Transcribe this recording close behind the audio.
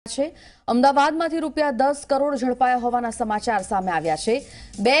છે। અમદાવાદમાંથી ₹10 કરોડ ઝડપાયા હોવાના સમાચાર સામે આવ્યા છે।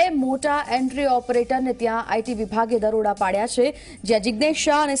 બે મોટા એન્ટ્રી ઓપરેટરને ત્યાં આઈટી વિભાગે દરોડા પાડ્યા છે, જ્યાં જિગ્નેશ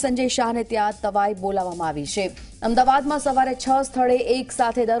શાહ અને સંજય શાહને ત્યાં તવાઈ બોલાવવામાં આવી છે। અમદાવાદમાં સવારે 6 સ્થળે એક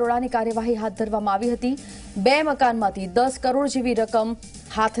સાથે દરોડાની કાર્યવાહી હાથ ધરવામાં આવી હતી। બે મકાનમાંથી 10 કરોડ જેવી રકમ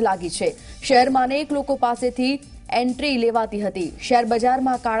હાથ લાગી છે। શહેરમાં અનેક લોકો પાસેથી એન્ટ્રી લેવાતી હતી। શેર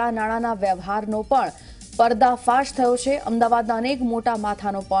બજારમાં કાળા નાણાંના વ્યવહારનો પણ પર્દાફાશ થયો છે। અમદાવાદના અનેક મોટા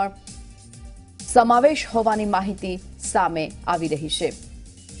માથાનો પણ સમાવેશ હોવાની માહિતી સામે આવી રહી છે।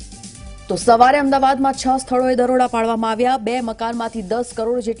 તો સવારે અમદાવાદમાં 6 સ્થળોએ દરોડા પાડવામાં આવ્યા। બે મકાનમાંથી 10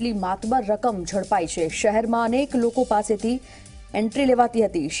 કરોડ જેટલી માતબર રકમ ઝડપાઈ છે। શહેરમાં અનેક લોકો પાસેથી એન્ટ્રી લેવાતી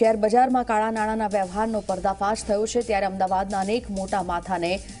હતી। શેર બજારમાં કાળા નાણાંના વ્યવહારનો પર્દાફાશ થયો છે, ત્યારે અમદાવાદના અનેક મોટા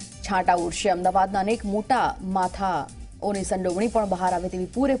માથાને છાંટા ઉડશે। અમદાવાદના અનેક મોટા માથાઓની સંડોવણી પણ બહાર આવે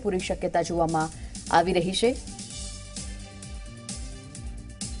તેવી પૂરેપૂરી શક્યતા જોવામાં આવી રહી છે।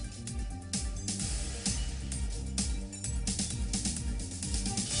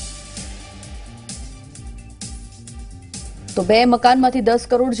 તો બે મકાનમાંથી 10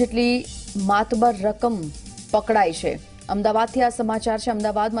 કરોડ જેટલી માતબર રકમ પકડાઈ છે। અમદાવાદથી આ સમાચાર છે।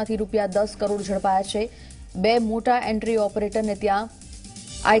 અમદાવાદમાંથી ₹10 કરોડ ઝડપાયા છે। બે મોટા એન્ટ્રી ઓપરેટરને ત્યાં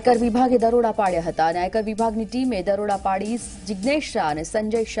આયકર વિભાગે દરોડા પાડ્યા હતા અને આયકર વિભાગની ટીમે દરોડા પાડી જિગ્નેશ શાહ અને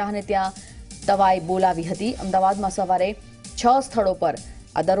સંજય શાહને ત્યાં તવાઈ બોલાવી હતી। અમદાવાદમાં સવારે 6 સ્થળો પર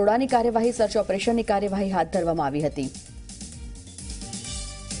આ દરોડાની કાર્યવાહી, સર્ચ ઓપરેશનની કાર્યવાહી હાથ ધરવામાં આવી હતી।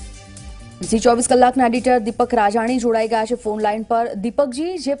 24 કલાકના એડિટર દીપક રાજાણી જોડાઈ ગયા છે ફોન લાઈન પર।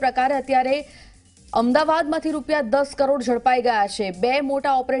 દીપકજી, જે પ્રકારે અત્યારે અમદાવાદમાંથી ₹10 કરોડ ઝડપાઈ ગયા છે, બે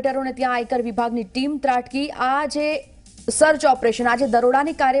મોટા ઓપરેટરોને ત્યાં આયકર વિભાગની ટીમ ત્રાટકી, આ જે સર્ચ ઓપરેશન, આજે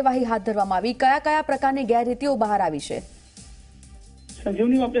દરોડાની કાર્યવાહી હાથ ધરવામાં આવી, કયા કયા પ્રકારની ગેરરીતિઓ બહાર આવી છે?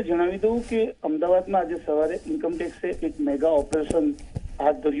 સંજીવની, આપણે જણાવી દઉં કે અમદાવાદમાં આજે સવારે ઇન્કમટેક્સે એક મેગા ઓપરેશન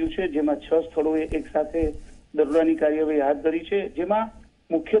હાથ ધર્યું છે, જેમાં 6 સ્થળોએ એક સાથે દરોડાની કાર્યવાહી હાથ ધરી છે। જેમાં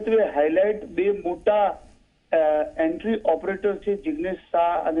મુખ્યત્વે હાઇલાઇટ બે મોટા એન્ટ્રી ઓપરેટર છે, જિગ્નેશ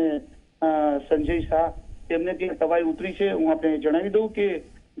શાહ અને સંજય શાહ, તેમને ત્યાં તવાઈ ઉતરી છે। હું આપણે જણાવી દઉં કે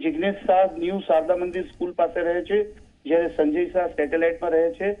જિગ્નેશ શાહ ન્યૂ શારદા મંદિર સ્કૂલ પાસે રહે છે, જ્યારે સંજય શાહ સેટેલાઇટમાં રહે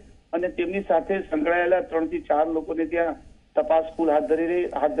છે અને તેમની સાથે સંકળાયેલા 3 થી 4 લોકોને ત્યાં તપાસ કુલ હાથ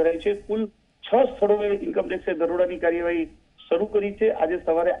ધરાઈ છે। કુલ 6 સ્થળોએ ઇન્કમટેક્સે દરોડાની કાર્યવાહી શરૂ કરી છે। આજે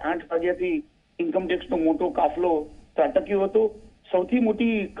સવારે 8 વાગ્યાથી ઇન્કમટેક્સનો મોટો કાફલો ત્રાટક્યો હતો। સૌથી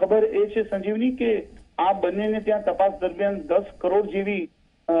મોટી ખબર એ છે સંજીવની કે આ બંનેને ત્યાં તપાસ દરમિયાન 10 કરોડ જેવી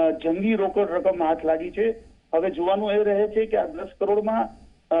જંગી રોકડ રકમ હાથ લાગી છે। હવે જોવાનું એ રહે છે કે આ 10 કરોડમાં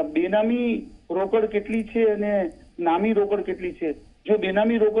બેનામી રોકડ કેટલી છે અને નામી રોકડ કેટલી છે। જો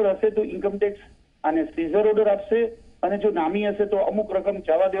બેનામી રોકડ હશે તો ઇન્કમટેક્સ આને સીઝર ઓર્ડર આપશે અને જો નામી હશે તો અમુક રકમ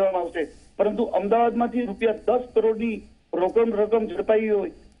જવા દેવામાં આવશે। પરંતુ અમદાવાદમાંથી ₹10 કરોડની રકમ ઝડપાઈ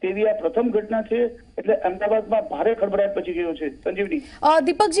હોય તેવી આ પ્રથમ ઘટના છે, એટલે અમદાવાદમાં ભારે ખળભળાટ મચી ગયો છે। સંજીવની,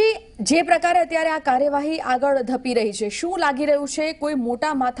 દીપકજી, જે પ્રકારે અત્યારે આ કાર્યવાહી આગળ ધપી રહી છે, શું લાગી રહ્યું છે? કોઈ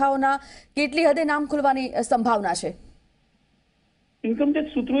મોટા માથાઓના કેટલી હદે નામ ખુલવાની સંભાવના છે?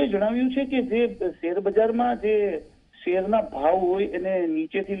 ઇન્કમટેક્સ સૂત્રોએ જણાવ્યું છે કે જે શેર બજારમાં જે શેરના ભાવ હોય એને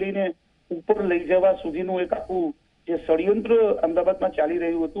નીચેથી લઈને ઉપર લઈ જવા સુધીનું એક આખું જે ષડયંત્ર અમદાવાદમાં ચાલી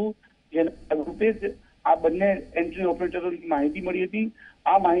રહ્યું હતું, જેના ભાગરૂપે જ આ બંને એન્ટ્રી ઓપરેટરોની માહિતી મળી હતી।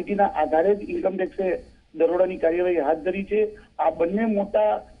 આ માહિતીના આધારે જ ઇન્કમટેક્સે દરોડાની કાર્યવાહી હાથ ધરી છે। આ બંને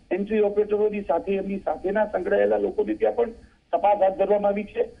મોટા એન્ટ્રી ઓપરેટરોની સાથે એમની સાથેના સંકળાયેલા લોકોને ત્યાં પણ તપાસ હાથ ધરવામાં આવી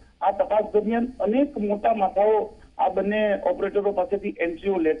છે। આ તપાસ દરમિયાન અનેક મોટા માથાઓ આ બંને ઓપરેટરો પાસેથી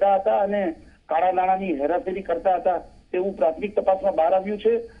એન્ટ્રીઓ લેતા હતા અને કાળા નાણાંની હેરાફેરી કરતા હતા તેવું પ્રાથમિક તપાસમાં બહાર આવ્યું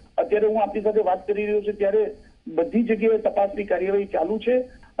છે। અત્યારે હું આપની સાથે વાત કરી રહ્યો છું ત્યારે બધી જગ્યાએ તપાસની કાર્યવાહી ચાલુ છે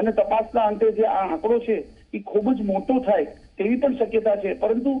અને તપાસના અંતે જે આ આંકડો છે એ ખૂબ જ મોટો થાય તેવી પણ શક્યતા છે।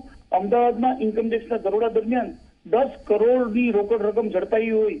 પરંતુ અમદાવાદમાં ઇન્કમટેક્સના દરોડા દરમિયાન 10 કરોડની રોકડ રકમ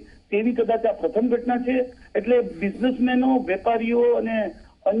ઝડપાઈ હોય તેવી કદાચ આ પ્રથમ ઘટના છે। એટલે બિઝનેસમેનો, વેપારીઓ અને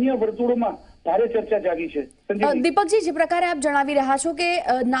અન્ય વર્તુળોમાં ભારે ચર્ચા જાગી છે। દીપકજી, જે પ્રકારે આપ જણાવી રહ્યા છો કે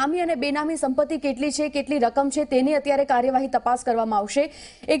નામી અને બેનામી સંપત્તિ કેટલી છે, કેટલી રકમ છે, તેની અત્યારે કાર્યવાહી તપાસ કરવામાં આવશે।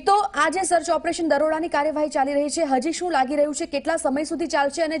 એક તો આ જે સર્ચ ઓપરેશન દરોડાની કાર્યવાહી ચાલી રહી છે, હજી શું લાગી રહ્યું છે, કેટલા સમય સુધી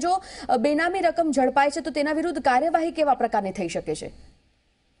ચાલશે અને જો બેનામી રકમ ઝડપાય છે તો તેના વિરુદ્ધ કાર્યવાહી કેવા પ્રકારની થઈ શકે છે?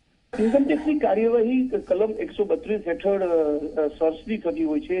 ઇન્કમટેક્સની કાર્યવાહી કલમ 132 હેઠળ સર્ચની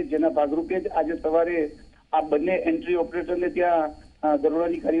થતી હોય છે, જેના ભાગરૂપે જ આજે સવારે આ બંને એન્ટ્રી ઓપરેટરને ત્યાં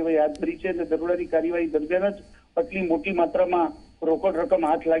દરોડાની કાર્યવાહી હાથ ધરી છે અને દરોડાની કાર્યવાહી દરમિયાન જ આટલી મોટી માત્રામાં રોકડ રકમ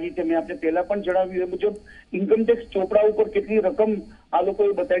હાથ લાગી છે। મેં આપણે પહેલા પણ જણાવ્યું એ મુજબ ઇન્કમટેક્સ ચોપડા ઉપર કેટલી રકમ આ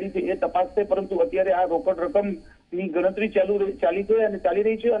લોકોએ બતાડી છે એ તપાસશે, પરંતુ અત્યારે આ રોકડ રકમની ગણતરી ચાલી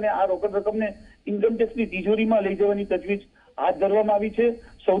રહી છે અને આ રોકડ રકમને ઇન્કમટેક્સની તિજોરીમાં લઈ જવાની તજવીજ હાથ ધરવામાં આવી છે.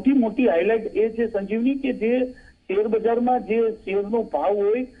 સૌથી મોટી હાઇલાઇટ એ છે સંજીવની કે જે શેર બજારમાં જે શેરનો ભાવ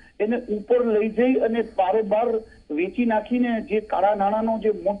હોય એને ઉપર લઈ જઈ અને બારોબાર વેચી નાખીને જે કાળા નાણાંનો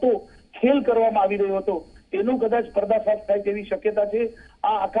જે મોટો ખેલ કરવામાં આવી રહ્યો હતો એનો કદાચ પર્દાફાશ થાય તેવી શક્યતા છે.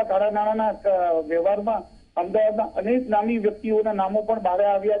 આ આખા કાળા નાણાંના વ્યવહારમાં અમદાવાદના અનેક નામી વ્યક્તિઓના નામો પણ બહાર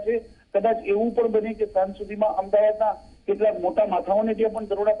આવ્યા છે. કદાચ એવું પણ બને કે સાંજ સુધીમાં અમદાવાદના કેટલાક મોટા માથાઓને ત્યાં પણ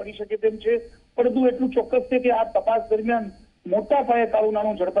દરોડા પડી શકે તેમ છે. પરંતુ એટલું ચોક્કસ છે કે આ તપાસ દરમિયાન મોટા પાયે કાળું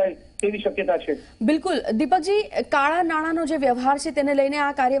નાણું ઝડપાય તેવી શક્યતા છે. બિલકુલ દીપકજી, કાળા નાણાંનો જે વ્યવહાર છે તેને લઈને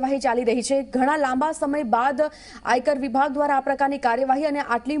આ કાર્યવાહી ચાલી રહી છે. ઘણા લાંબા સમય બાદ આયકર વિભાગ દ્વારા આ પ્રકારની કાર્યવાહી અને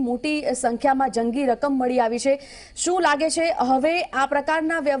આટલી મોટી સંખ્યામાં જંગી રકમ મળી આવી છે. શું લાગે છે હવે આ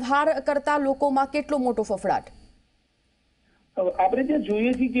પ્રકારના વ્યવહાર કરતા લોકોમાં કેટલો મોટો ફફડાટ? આપણે જે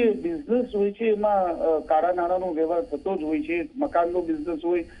જોઈએ છીએ કે બિઝનેસ હોય છે એમાં કાળા નાણાંનો વ્યવહાર થતો જ હોય છે. મકાનનો બિઝનેસ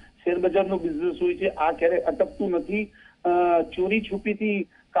હોય, શેરબજારનો બિઝનેસ હોય છે, આ ક્યારેય અટકતું નથી. ચોરી છુપીથી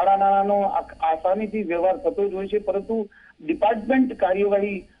કાળા નાણાંનો આસાનીથી વ્યવહાર થતો જ હોય છે. પરંતુ ડિપાર્ટમેન્ટ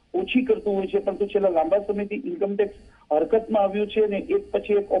કાર્યવાહી ઓછી કરતું હોય છે. પરંતુ છેલ્લા લાંબા સમયથી ઇન્કમટેક્સ હરકતમાં આવ્યું છે અને એક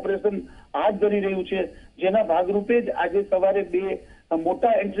પછી એક ઓપરેશન હાથ ધરી રહ્યું છે. જેના ભાગરૂપે જ આજે સવારે 2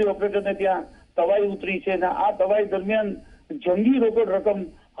 મોટા એન્ટ્રી ઓપરેટરને ત્યાં તવાઈ ઉતરી છે અને આ તવાઈ દરમિયાન જંગી રોકડ રકમ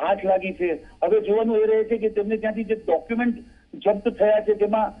હાથ લાગી છે. હવે જોવાનું એ રહે છે કે તેમને ત્યાંથી જે ડોક્યુમેન્ટ જપ્ત થયા છે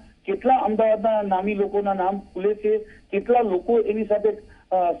તેમાં કેટલા અમદાવાદના નામી લોકોના નામ ખુલે છે, કેટલા લોકો એની સાથે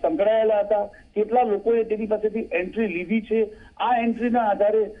સંકળાયેલા હતા, કેટલા લોકોએ તેની પાસેથી એન્ટ્રી લીધી છે, આ એન્ટ્રીના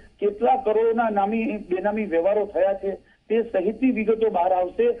આધારે કેટલા કરોડોના બેનામી વ્યવહારો થયા છે તે સહિતની વિગતો બહાર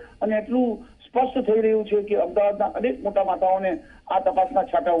આવશે. અને એટલું સ્પષ્ટ થઈ રહ્યું છે કે અમદાવાદના અનેક મોટા માથાઓને આ તપાસના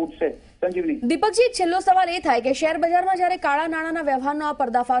છાંટા ઉઠશે. સંજીવની, દીપકજી, છેલ્લો સવાલ એ થાય કે શેર બજારમાં જ્યારે કાળા નાણાંના વ્યવહારનો આ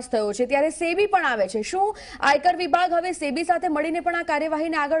પર્દાફાશ થયો છે ત્યારે સેબી પણ આવે છે. શું આયકર વિભાગ હવે સેબી સાથે મળીને પણ આ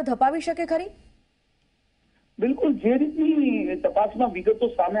કાર્યવાહીને આગળ ધપાવી શકે ખરી? બિલકુલ, જે રીતની તપાસમાં વિગતો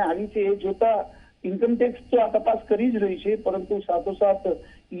સામે આવી છે એ જોતા ઇન્કમટેક્સ તો આ તપાસ કરી જ રહી છે, પરંતુ સાથોસાથ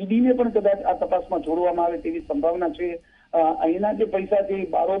ઈડીને પણ કદાચ આ તપાસમાં જોડવામાં આવે તેવી સંભાવના છે. અહીંના જે પૈસા છે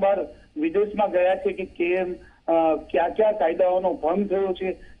બારોબાર વિદેશમાં ગયા છે કે કેમ, ક્યાં ક્યાં કાયદાઓનો ભંગ થયો છે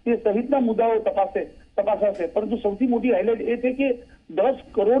તે સહિતના મુદ્દાઓ તપાસાશે. પરંતુ સૌથી મોટી હાઇલાઇટ એ છે કે 10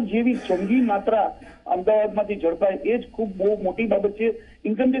 કરોડ જેવી જંગી માત્રા અમદાવાદમાંથી ઝડપાય એ જ ખૂબ બહુ મોટી બાબત છે.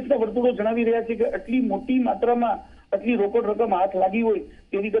 ઇન્કમટેક્સના વર્તુળો જણાવી રહ્યા છે કે આટલી મોટી માત્રામાં આટલી રોકડ રકમ હાથ લાગી હોય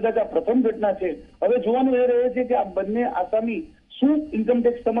તેવી કદાચ આ પ્રથમ ઘટના છે. હવે જોવાનું એ રહે છે કે આ બંને આસામી શું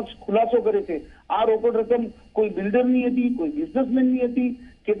ઇન્કમટેક્સ સમક્ષ ખુલાસો કરે છે. આ રોકડ રકમ કોઈ બિલ્ડરની હતી, કોઈ બિઝનેસમેનની હતી,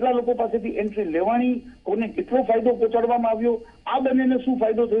 કેટલા લોકો પાસેથી એન્ટ્રી લેવાની, કોને કેટલો ફાયદો પહોંચાડવામાં આવ્યો, આ બંનેને શું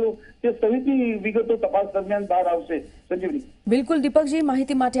ફાયદો થયો તે સહિતની વિગતો તપાસ દરમિયાન બહાર આવશે. સંજીવની, બિલકુલ દીપકજી,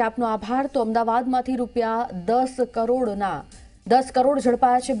 માહિતી માટે આપનો આભાર. તો અમદાવાદમાંથી રૂપિયા 10 કરોડ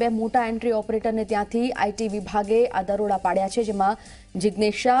ઝડપાયા છે. 2 મોટા એન્ટ્રી ઓપરેટરને ત્યાંથી આઈટી વિભાગે આ દરોડા પાડ્યા છે, જેમાં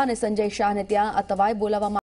જિગ્નેશ શાહ અને સંજય શાહને ત્યાં આ તવાઈ બોલાવવામાં